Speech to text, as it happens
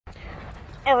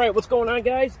Alright, what's going on,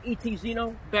 guys?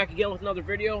 XENO back again with another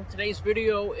video. Today's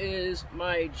video is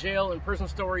my jail and prison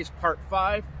stories part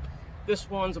 5. This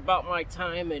one's about my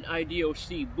time in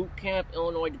IDOC Boot Camp,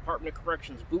 Illinois Department of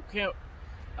Corrections Boot Camp.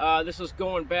 This is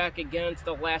going back again to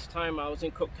the last time I was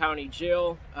in Cook County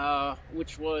Jail,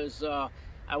 which was,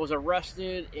 I was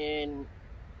arrested in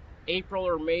April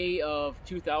or May of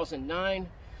 2009.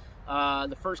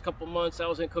 The first couple months I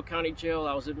was in Cook County Jail,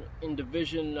 I was in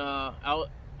Division,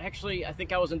 Actually, I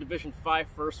think I was in Division 5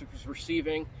 first, which was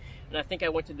receiving, and I think I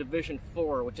went to Division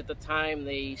 4, which at the time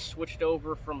they switched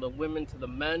over from the women to the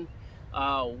men.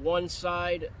 One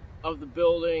side of the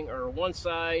building, or one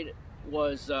side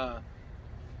was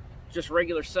just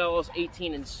regular cells,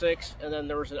 18 and 6, and then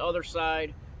there was an other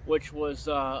side, which was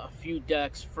a few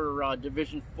decks for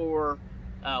Division 4,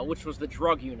 which was the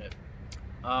drug unit.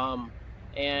 And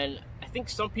I think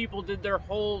some people did their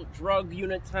whole drug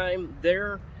unit time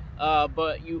there.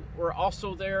 But you were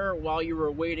also there while you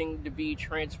were waiting to be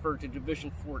transferred to Division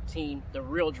 14, the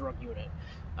real drug unit,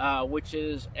 which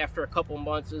is after a couple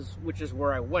months, which is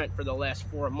where I went for the last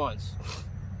 4 months.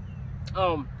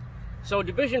 So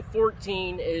Division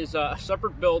 14 is a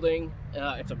separate building.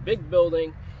 It's a big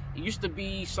building. It used to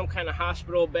be some kind of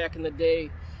hospital back in the day,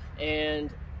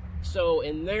 and so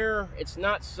in there, it's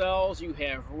not cells, you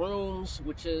have rooms,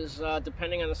 which is,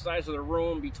 depending on the size of the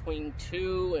room, between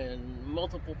 2 and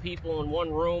multiple people in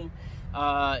one room.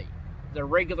 They're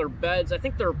regular beds. I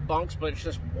think they're bunks, but it's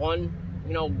just one,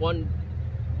 you know, one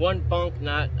bunk,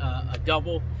 not a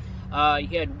double.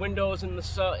 You had windows in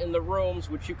the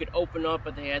rooms, which you could open up,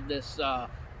 but they had this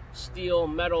steel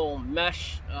metal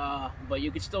mesh, but you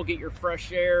could still get your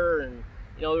fresh air, and,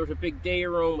 you know, there was a big day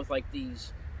room with, like,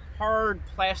 these hard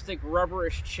plastic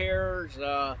rubberish chairs.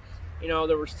 You know,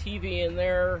 there was TV in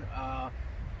there,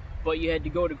 but you had to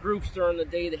go to groups during the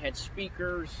day. They had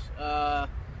speakers.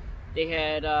 They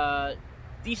had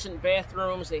decent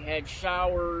bathrooms. They had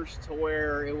showers to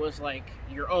where it was like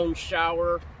your own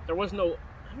shower. There was no,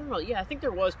 I don't know, yeah, I think there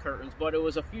was curtains, but it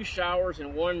was a few showers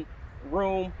in one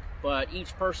room, but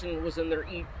each person was in their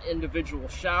individual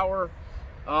shower.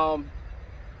 You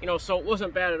know, so it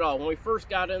wasn't bad at all. When we first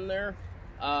got in there,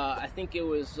 I think it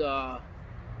was, I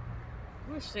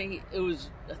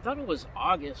thought it was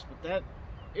August, but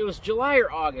it was July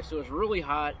or August. It was really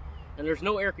hot, and there's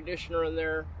no air conditioning in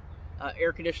there,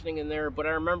 but I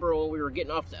remember when we were getting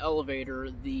off the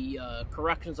elevator, the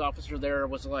corrections officer there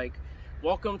was like,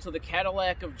 "Welcome to the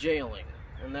Cadillac of jailing,"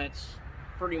 and that's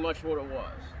pretty much what it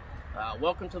was.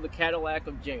 Welcome to the Cadillac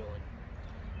of jailing.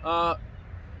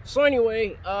 So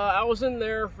anyway, I was in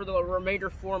there for the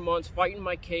remainder 4 months fighting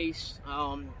my case.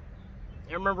 I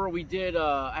remember we did,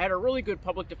 I had a really good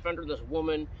public defender, this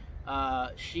woman.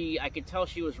 I could tell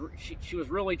she was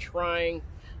really trying.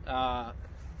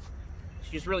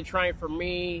 She was really trying for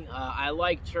me. I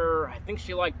liked her. I think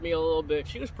she liked me a little bit.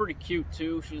 She was pretty cute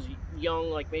too. She was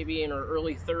young, like maybe in her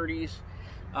early 30s.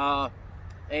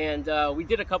 And we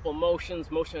did a couple motion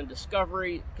of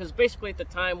discovery, because basically at the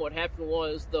time what happened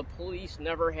was the police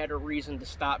never had a reason to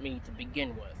stop me to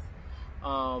begin with.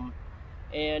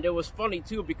 And it was funny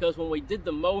too, because when we did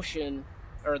the motion,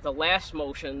 or the last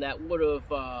motion, that would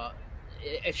have,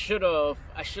 I should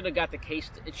have got the case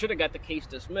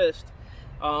dismissed.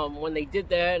 When they did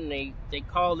that and they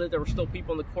called it, there were still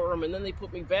people in the courtroom, and then they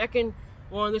put me back in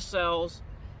one of the cells,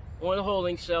 one of the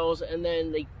holding cells, and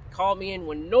then they called me in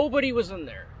when nobody was in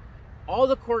there. All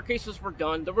the court cases were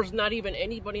done. There was not even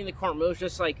anybody in the courtroom. It was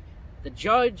just like the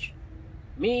judge,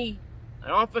 me,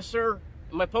 an officer,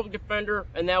 and my public defender,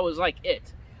 and that was like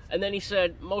it. And then he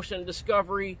said, motion of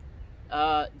discovery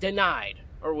denied,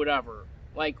 or whatever,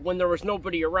 like when there was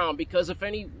nobody around, because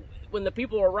when the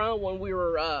people were around, when we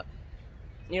were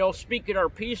you know, speaking our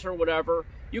piece or whatever,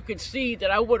 you could see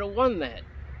that I would have won that,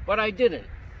 but I didn't.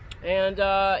 And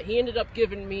he ended up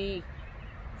giving me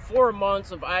 4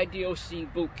 months of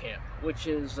IDOC Boot Camp, which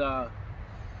is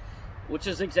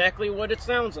exactly what it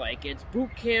sounds like. It's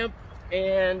boot camp,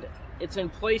 and it's in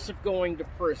place of going to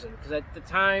prison, because at the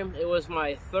time it was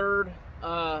my third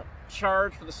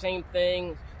charge for the same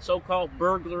thing, so-called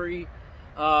burglary,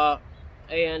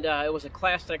 and it was a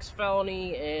Class X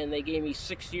felony, and they gave me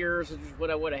 6 years, which is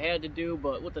what I would have had to do.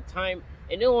 But with the time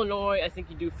in Illinois, I think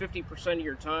you do 50% of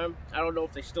your time. I don't know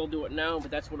if they still do it now,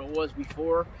 but that's what it was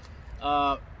before.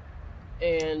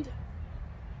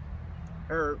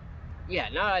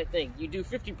 Now I think you do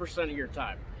 50% of your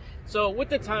time. So with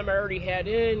the time I already had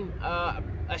in,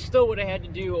 I still would have had to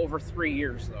do over 3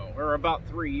 years though, or about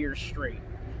 3 years straight.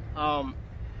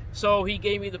 So he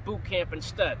gave me the boot camp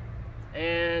instead.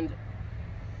 And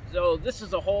so this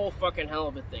is a whole fucking hell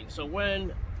of a thing. So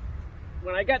when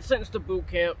I got sentenced to boot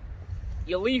camp,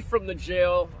 you leave from the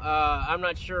jail. I'm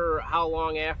not sure how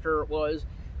long after it was,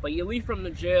 but you leave from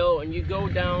the jail and you go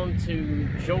down to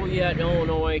Joliet,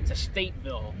 Illinois, to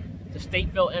Stateville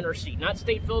NRC. Not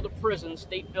Stateville, the prison,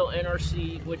 Stateville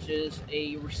NRC, which is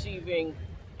a receiving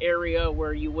area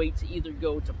where you wait to either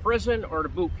go to prison or to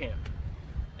boot camp.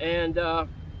 And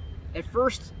at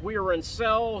first we were in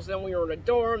cells, then we were in a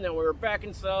dorm, then we were back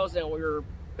in cells, then we were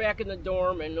back in the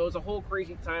dorm, and it was a whole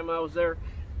crazy time. I was there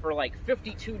for like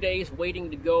 52 days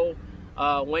waiting to go.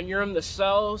 When you're in the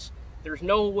cells, there's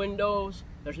no windows,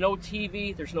 there's no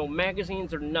TV, there's no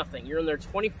magazines or nothing. You're in there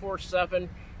 24/7.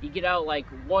 You get out like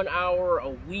 1 hour a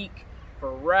week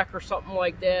for rec or something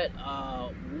like that.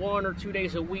 1 or 2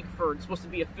 days a week for, it's supposed to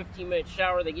be a 15-minute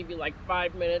shower. They give you like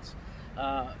 5 minutes.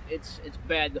 It's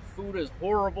bad. The food is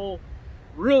horrible.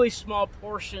 Really small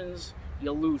portions.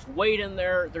 You lose weight in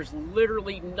there. There's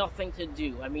literally nothing to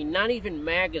do. I mean, not even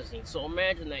magazines. So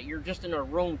imagine that. You're just in a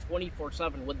room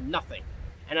 24/7 with nothing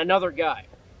and another guy.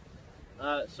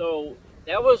 So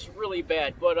that was really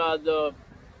bad. But the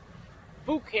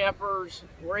boot campers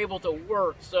were able to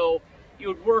work. So you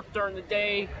would work during the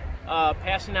day,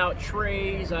 passing out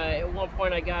trays. At one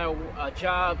point I got a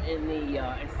job in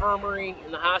the infirmary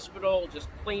in the hospital, just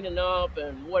cleaning up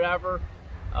and whatever.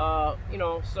 You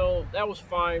know, so that was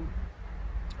fine.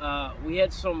 We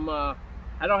had some, I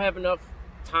don't have enough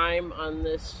time on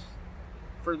this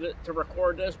to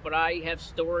record this, but I have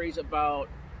stories about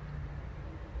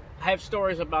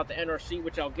the NRC,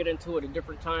 which I'll get into at a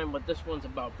different time, but this one's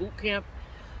about boot camp.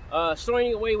 So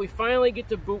anyway, we finally get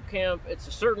to boot camp. It's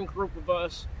a certain group of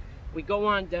us. We go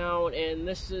on down, and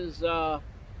this is all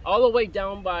the way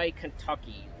down by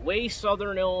Kentucky, way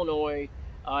southern Illinois.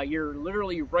 You're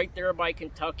literally right there by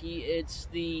Kentucky. It's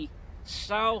the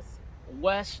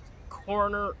southwest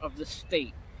corner of the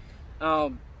state.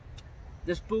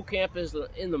 This boot camp is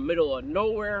in the middle of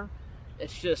nowhere.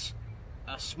 It's just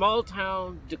a small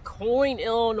town, DeCoin,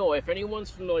 Illinois, if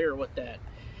anyone's familiar with that.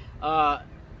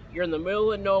 You're in the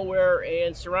middle of nowhere,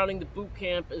 and surrounding the boot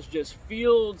camp is just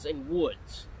fields and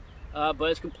woods. But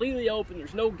it's completely open.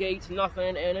 There's no gates,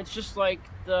 nothing, and it's just like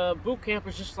the boot camp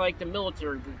is just like the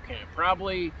military boot camp,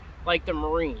 probably like the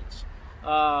Marines.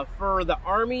 For the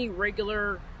Army,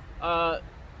 regular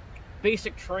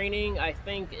basic training, I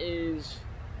think is,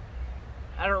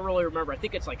 I don't really remember. I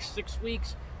think it's like 6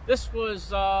 weeks. This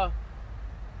was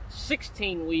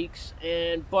 16 weeks,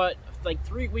 but like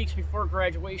 3 weeks before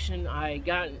graduation, I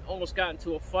almost got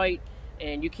into a fight,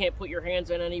 and you can't put your hands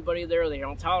on anybody there. They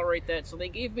don't tolerate that, so they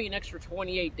gave me an extra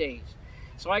 28 days.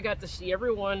 So I got to see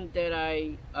everyone that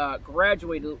I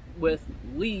graduated with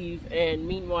leave, and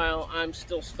meanwhile, I'm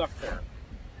still stuck there.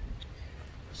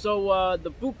 So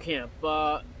the boot camp,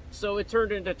 so it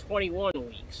turned into 21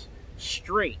 weeks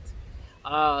straight.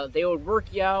 They would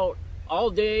work you out all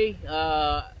day,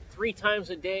 3 times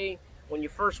a day. When you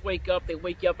first wake up, they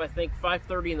wake you up, I think,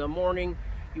 5:30 in the morning.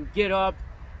 You get up,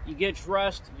 you get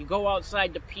dressed, you go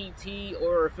outside to PT,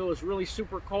 or if it was really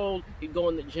super cold, you'd go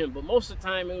in the gym. But most of the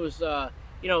time, it was,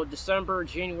 you know, December,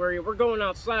 January. We're going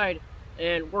outside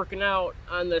and working out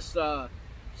on this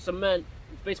cement.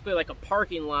 It's basically like a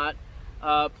parking lot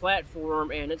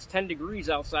platform, and it's 10 degrees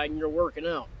outside, and you're working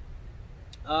out.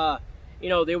 You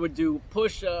know, they would do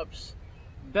push-ups,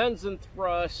 bends and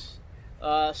thrusts,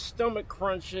 stomach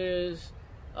crunches.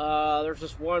 There's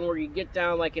this one where you get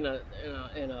down like in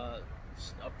a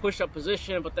push-up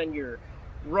position, but then you're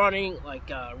running,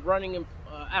 like running in,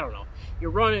 I don't know,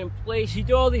 you're running in place. You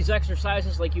do all these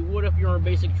exercises like you would if you were in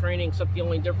basic training, except the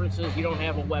only difference is you don't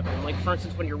have a weapon. Like, for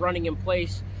instance, when you're running in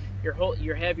place,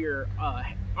 you have your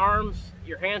arms,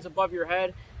 your hands above your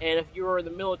head, and if you were in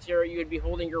the military, you would be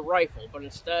holding your rifle, but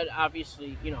instead,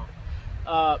 obviously, you know.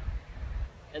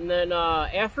 And then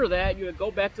after that, you would go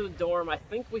back to the dorm. I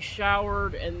think we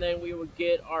showered, and then we would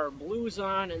get our blues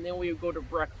on, and then we would go to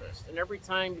breakfast. And every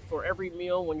time, before every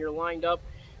meal, when you're lined up,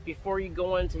 before you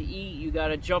go in to eat, you got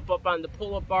to jump up on the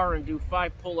pull-up bar and do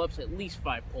 5 pull-ups, at least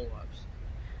 5 pull-ups.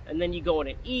 And then you go in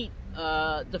and eat.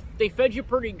 They fed you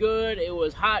pretty good. It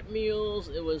was hot meals.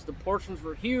 The portions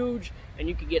were huge, and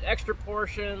you could get extra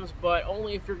portions, but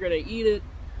only if you're going to eat it.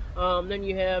 Then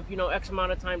you have, you know, X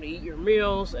amount of time to eat your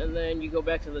meals, and then you go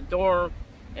back to the dorm.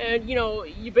 And, you know,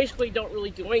 you basically don't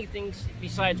really do anything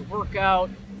besides work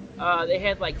out. They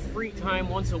had, like, free time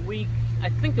once a week. I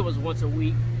think it was once a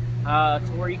week, to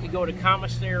where you could go to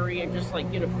commissary and just,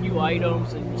 like, get a few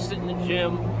items and sit in the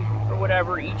gym or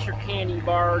whatever, eat your candy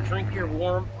bar, drink your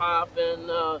warm pop, and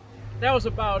that was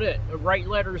about it. Write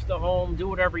letters to home, do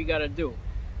whatever you got to do.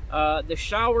 The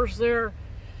showers there,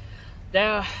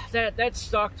 that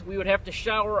sucked. We would have to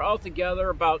shower all together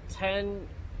about 10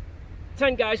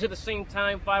 10 guys at the same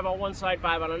time, 5 on one side,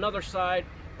 5 on another side.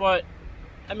 But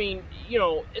I mean, you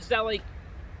know, it's not like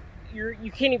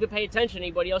you can't even pay attention to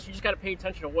anybody else. You just got to pay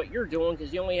attention to what you're doing,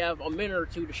 because you only have a minute or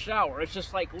two to shower. It's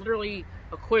just like literally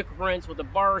a quick rinse with a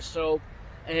bar of soap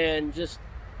and just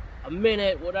a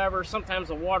minute, whatever. Sometimes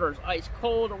the water is ice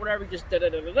cold or whatever. You just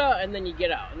da-da-da-da-da, and then you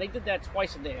get out. And they did that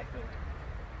twice a day, I think.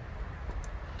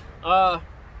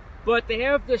 But they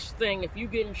have this thing, if you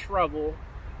get in trouble,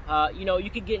 you know, you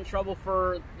could get in trouble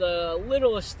for the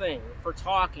littlest thing, for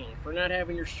talking, for not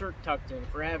having your shirt tucked in,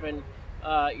 for having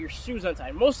your shoes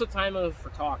untied. Most of the time it was for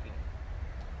talking.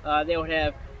 They would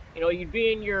have, you know, you'd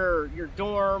be in your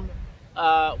dorm,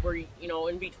 where, you know,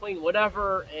 in between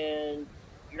whatever, and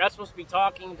you're not supposed to be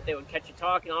talking, but they would catch you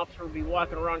talking. Officer would be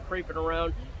walking around, creeping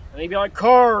around, and they'd be like,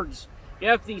 cards! You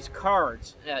have these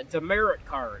cards, demerit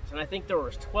cards, and I think there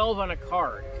was 12 on a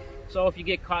card. So if you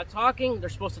get caught talking, they're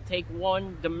supposed to take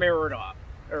 1 demerit off,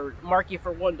 or mark you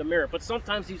for 1 demerit. But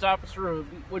sometimes these officers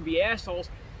would be assholes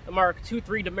and mark 2,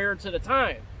 3 demerits at a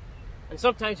time. And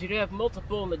sometimes you'd have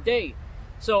multiple in the day.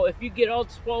 So if you get all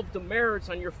 12 demerits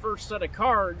on your first set of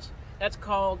cards, that's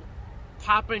called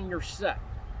popping your set.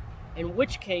 In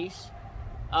which case,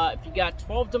 if you got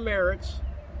 12 demerits,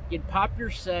 you'd pop your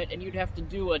set, and you'd have to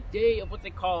do a day of what they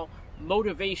call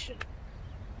motivation.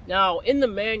 Now, in the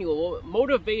manual,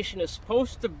 motivation is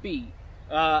supposed to be,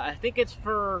 I think it's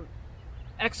for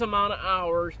X amount of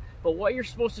hours, but what you're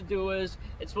supposed to do is,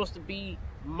 it's supposed to be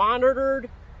monitored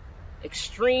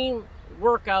extreme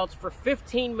workouts for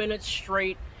 15 minutes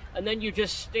straight, and then you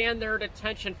just stand there at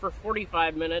attention for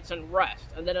 45 minutes and rest,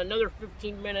 and then another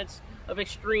 15 minutes of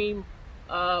extreme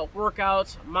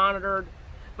workouts monitored.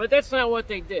 But that's not what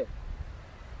they did.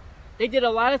 They did a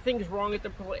lot of things wrong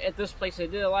at this place. They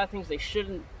did a lot of things they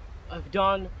shouldn't have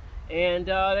done, and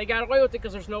they got away with it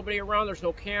because there's nobody around, there's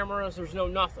no cameras, there's no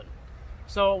nothing.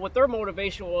 So what their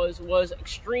motivation was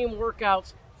extreme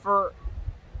workouts for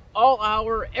all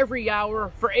hour, every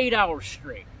hour, for 8 hours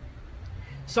straight.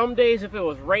 Some days, if it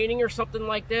was raining or something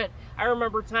like that, I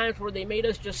remember times where they made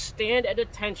us just stand at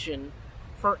attention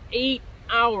for 8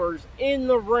 hours in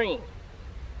the rain.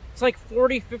 It's like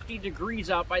 40, 50 degrees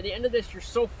out. By the end of this, you're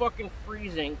so fucking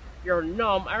freezing. You're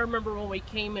numb. I remember when we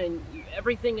came in,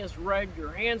 everything is red.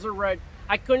 Your hands are red.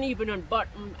 I couldn't even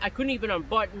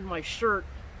unbutton my shirt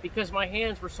because my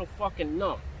hands were so fucking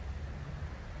numb.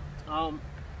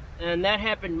 And that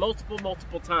happened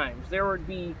multiple times. There would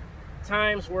be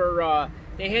times where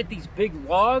they had these big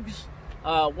logs.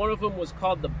 One of them was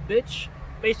called the bitch.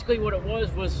 Basically what it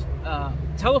was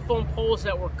telephone poles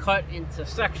that were cut into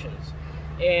sections.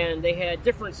 And they had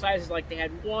different sizes. Like they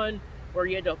had one where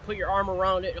you had to put your arm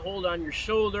around it and hold on your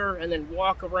shoulder and then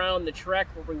walk around the track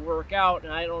where we work out.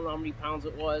 And I don't know how many pounds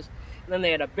it was. And then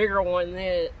they had a bigger one.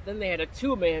 Then they had a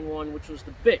 2-man one, which was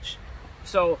the bitch.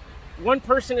 So one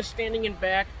person is standing in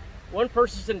back, one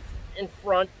person's in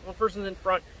front,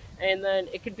 and then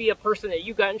it could be a person that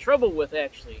you got in trouble with,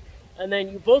 actually. And then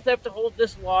you both have to hold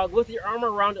this log with your arm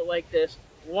around it like this.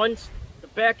 Once the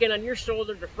back end on your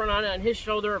shoulder, the front end on his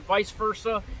shoulder, or vice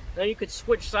versa. Then you could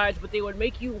switch sides, but they would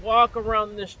make you walk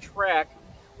around this track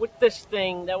with this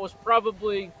thing that was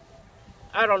probably,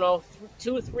 I don't know,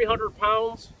 200-300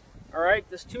 pounds. All right,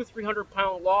 this 200-300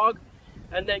 pound log,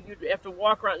 and then you'd have to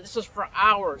walk around. This is for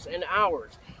hours and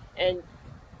hours, and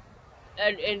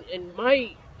I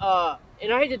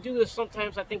had to do this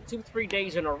sometimes. I think 2-3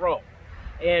 days in a row,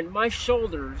 and my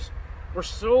shoulders were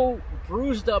so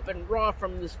bruised up and raw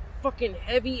from this fucking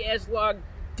heavy ass log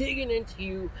digging into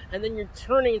you, and then you're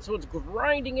turning so it's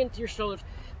grinding into your shoulders.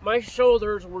 My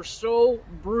shoulders were so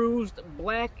bruised,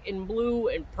 black and blue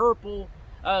and purple,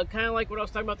 kind of like what I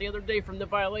was talking about the other day from the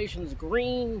violations,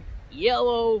 green,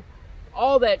 yellow,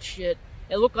 all that shit.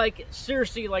 It looked like,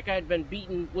 seriously, like I had been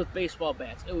beaten with baseball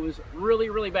bats. It was really,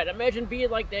 really bad. Imagine being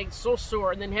like that, so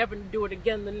sore, and then having to do it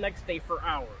again the next day for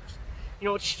hours. You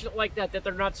know, it's shit like that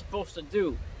they're not supposed to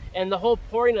do. And the whole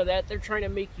point of that, they're trying to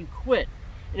make you quit.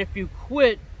 And if you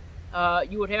quit,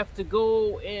 you would have to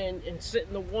go in and sit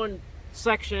in the one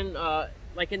section,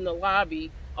 like in the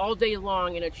lobby, all day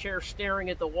long in a chair staring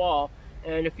at the wall.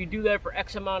 And if you do that for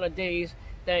X amount of days,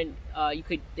 then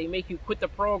they make you quit the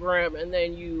program, and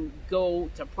then you go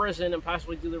to prison and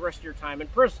possibly do the rest of your time in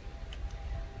prison.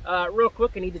 Real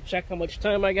quick, I need to check how much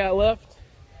time I got left.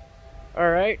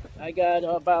 Alright, I got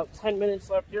about 10 minutes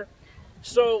left here.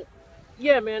 So,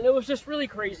 yeah, man, it was just really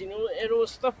crazy. It was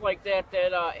stuff like that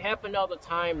happened all the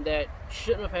time that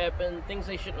shouldn't have happened, things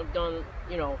they shouldn't have done,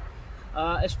 you know.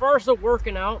 As far as the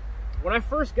working out, when I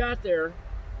first got there,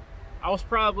 I was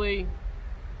probably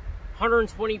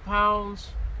 120 pounds,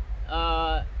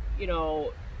 you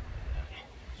know,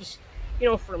 just you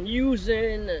know, from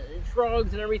using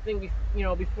drugs and everything, you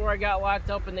know, before I got locked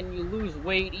up, and then you lose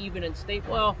weight even in state.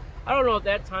 Well, I don't know at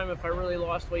that time if I really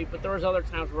lost weight, but there was other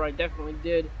times where I definitely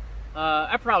did.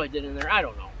 I probably did in there, I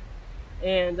don't know.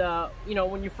 And, you know,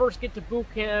 when you first get to boot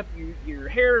camp, your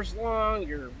hair's long,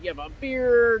 you have a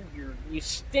beard, you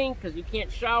stink because you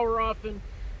can't shower often.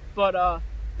 But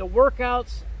the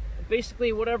workouts,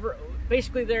 basically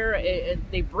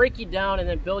they break you down and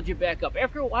then build you back up.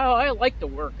 After a while, I liked the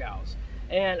workouts.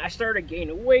 And I started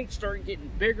gaining weight, started getting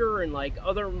bigger, and like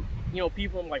other, you know,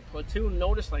 people in my platoon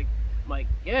noticed, like, I'm like,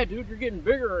 yeah, dude, you're getting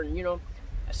bigger. And, you know,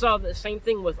 I saw the same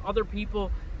thing with other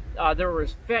people. There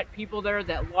was fat people there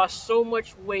that lost so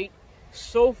much weight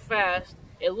so fast,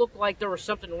 it looked like there was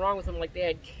something wrong with them, like they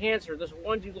had cancer. This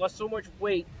one dude lost so much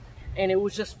weight, and it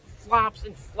was just flops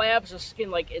and flabs of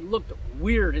skin. Like, it looked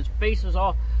weird. His face was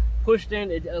all pushed in.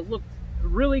 It looked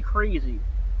really crazy.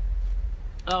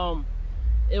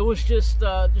 It was just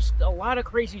a lot of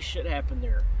crazy shit happened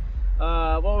there.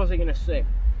 What was I gonna say?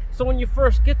 So when you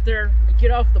first get there, you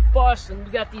get off the bus, and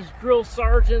you got these drill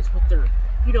sergeants with their,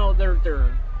 you know, their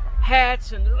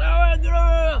hats, and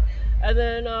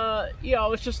then you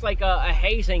know, it's just like a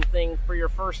hazing thing for your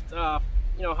first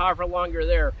you know, however long you're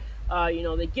there. You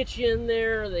know, they get you in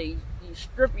there, they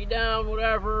strip you down,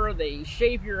 whatever, they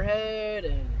shave your head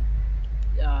and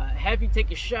have you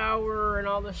take a shower and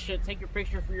all this shit, take your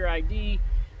picture for your ID,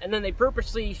 and then they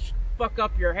purposely fuck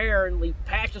up your hair and leave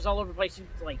patches all over the place.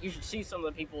 Like, you should see some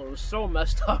of the people, it was so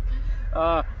messed up.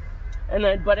 And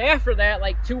then, but after that,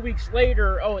 like 2 weeks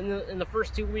later, in the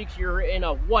first 2 weeks, you're in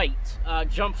a white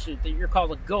jumpsuit that you're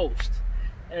called a ghost.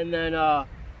 And then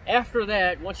after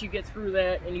that, once you get through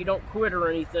that and you don't quit or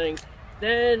anything,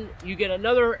 then you get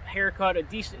another haircut, a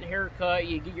decent haircut.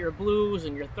 You get your blues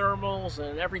and your thermals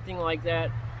and everything like that.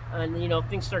 And, you know,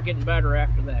 things start getting better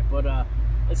after that. But,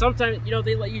 and sometimes, you know,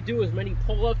 they let you do as many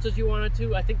pull-ups as you wanted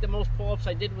to. I think the most pull-ups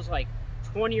I did was like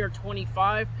 20 or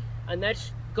 25. And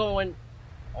that's going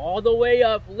all the way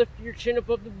up, lift your chin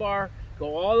above the bar,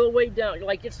 go all the way down.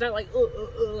 Like, it's not like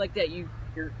like that.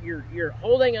 You're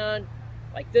holding on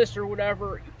like this or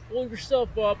whatever. You pull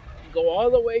yourself up, go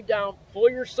all the way down, pull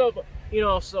yourself up. You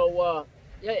know, so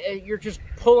yeah, you're just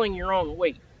pulling your own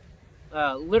weight,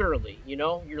 literally. You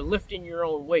know, you're lifting your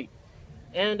own weight.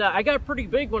 And I got pretty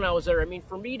big when I was there. I mean,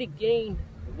 for me to gain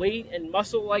weight and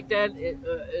muscle like that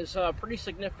is pretty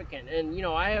significant. And, you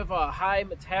know, I have a high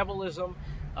metabolism.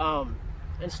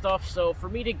 And stuff, so for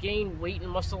me to gain weight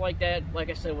and muscle like that, like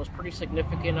I said, was pretty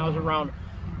significant. I was around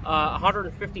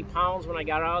 150 pounds when I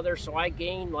got out of there, so I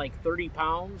gained like 30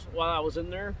 pounds while I was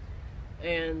in there.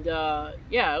 And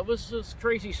yeah, it was just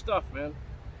crazy stuff, man.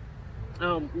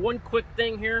 One quick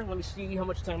thing here, let me see how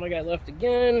much time I got left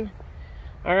again.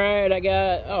 All right,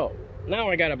 now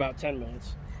I got about 10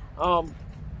 minutes.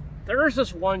 There's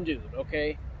this one dude,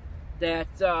 okay,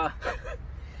 that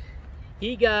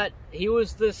he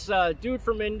was this dude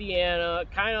from Indiana,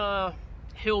 kind of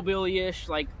hillbilly-ish,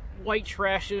 like white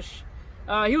trash-ish.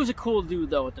 He was a cool dude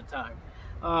though at the time.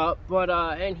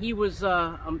 And he was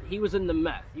in the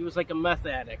meth. He was like a meth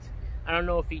addict. I don't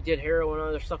know if he did heroin or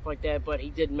other stuff like that, but he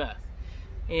did meth.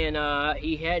 And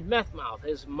he had meth mouth.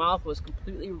 His mouth was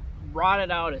completely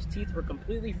rotted out. His teeth were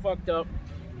completely fucked up.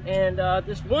 And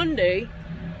this one day,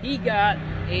 he got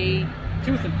a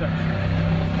tooth infection.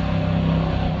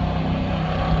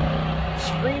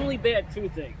 Extremely bad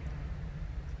toothache.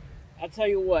 I'll tell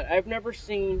you what, I've never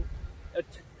seen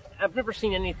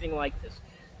anything like this.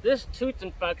 This tooth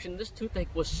infection, this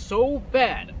toothache was so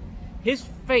bad, his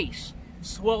face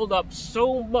swelled up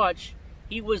so much,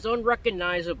 he was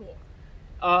unrecognizable.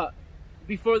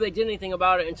 Before they did anything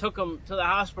about it and took him to the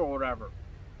hospital or whatever.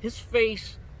 His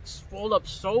face swelled up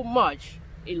so much,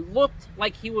 it looked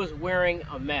like he was wearing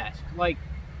a mask. Like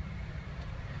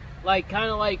kind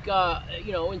of like,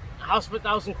 you know, in House of a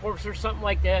Thousand Corpses or something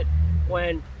like that,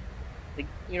 when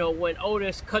when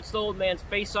Otis cuts the old man's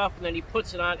face off and then he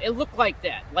puts it on. It looked like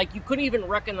that. Like, you couldn't even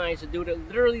recognize the dude. It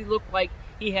literally looked like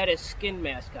he had a skin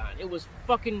mask on. It was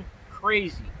fucking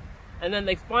crazy. And then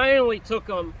they finally took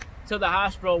him to the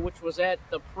hospital, which was at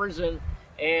the prison,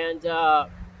 and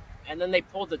then they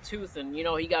pulled the tooth, and, you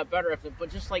know, he got better after. But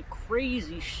just like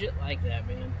crazy shit like that,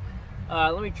 man.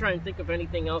 Let me try and think of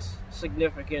anything else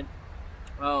significant.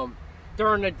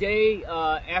 During the day,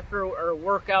 after our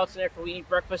workouts and after we eat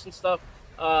breakfast and stuff,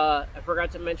 I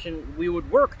forgot to mention, we would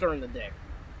work during the day.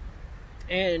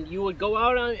 And you would go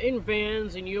out in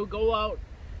vans, and you would go out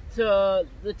to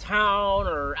the town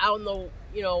or out in the,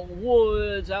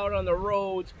 woods, out on the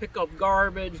roads, pick up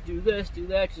garbage, do this, do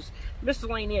that, just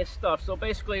miscellaneous stuff. So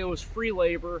basically it was free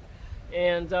labor,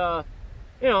 and,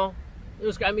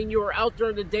 I mean, you were out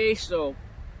during the day, so,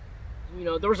 you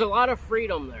know, there was a lot of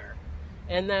freedom there.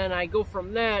 And then I go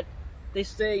from that, they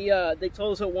say, they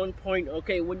told us at one point,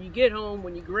 okay, when you get home,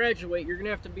 when you graduate, you're going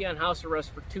to have to be on house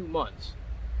arrest for 2 months.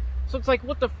 So it's like,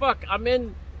 what the fuck? I'm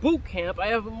in boot camp. I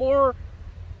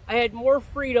had more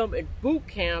freedom at boot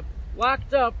camp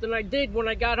locked up than I did when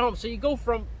I got home. So you go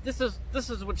from, this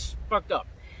is what's fucked up.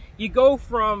 You go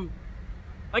from,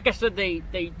 like I said,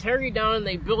 they tear you down and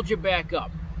they build you back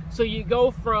up. So you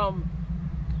go from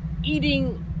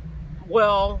eating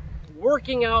well,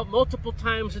 working out multiple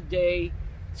times a day,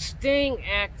 staying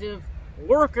active,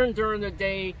 working during the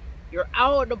day, you're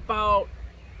out and about,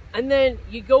 and then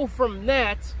you go from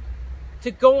that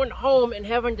to going home and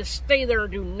having to stay there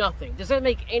and do nothing. Does that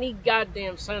make any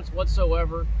goddamn sense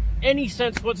whatsoever? Any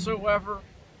sense whatsoever?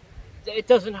 It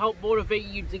doesn't help motivate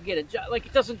you to get a job. Like,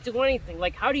 it doesn't do anything.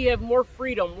 Like, how do you have more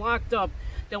freedom locked up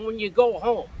than when you go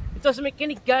home? It doesn't make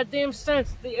any goddamn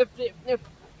sense.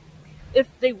 If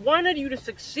they wanted you to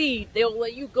succeed, they'll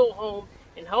let you go home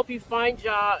and help you find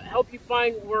help you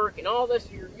find work and all this.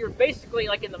 You're basically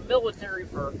like in the military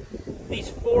for these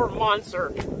 4 months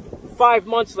or 5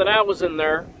 months that I was in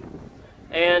there.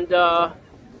 And,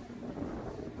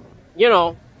 you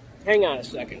know, hang on a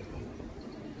second.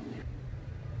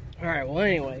 Alright, well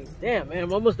anyway, damn man,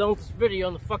 I'm almost done with this video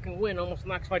and the fucking wind almost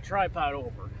knocks my tripod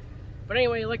over. But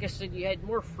anyway, like I said, you had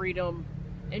more freedom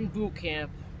in boot camp,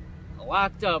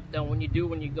 locked up, than when you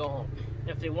go home. And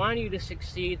if they want you to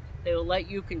succeed, they will let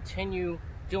you continue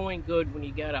doing good when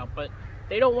you get out. But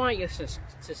they don't want you to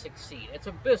succeed. It's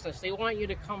a business. They want you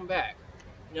to come back.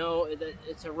 You know,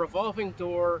 it's a revolving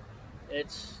door.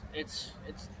 It's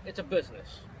a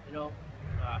business. You know,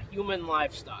 human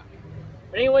livestock.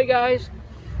 But anyway, guys,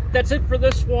 that's it for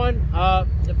this one.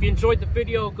 If you enjoyed the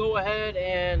video, go ahead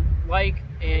and like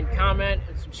and comment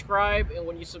and subscribe. And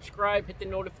when you subscribe, hit the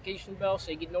notification bell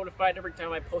so you get notified every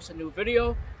time I post a new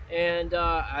video. And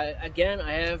I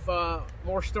have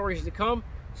more stories to come.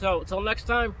 So until next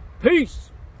time,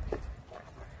 peace.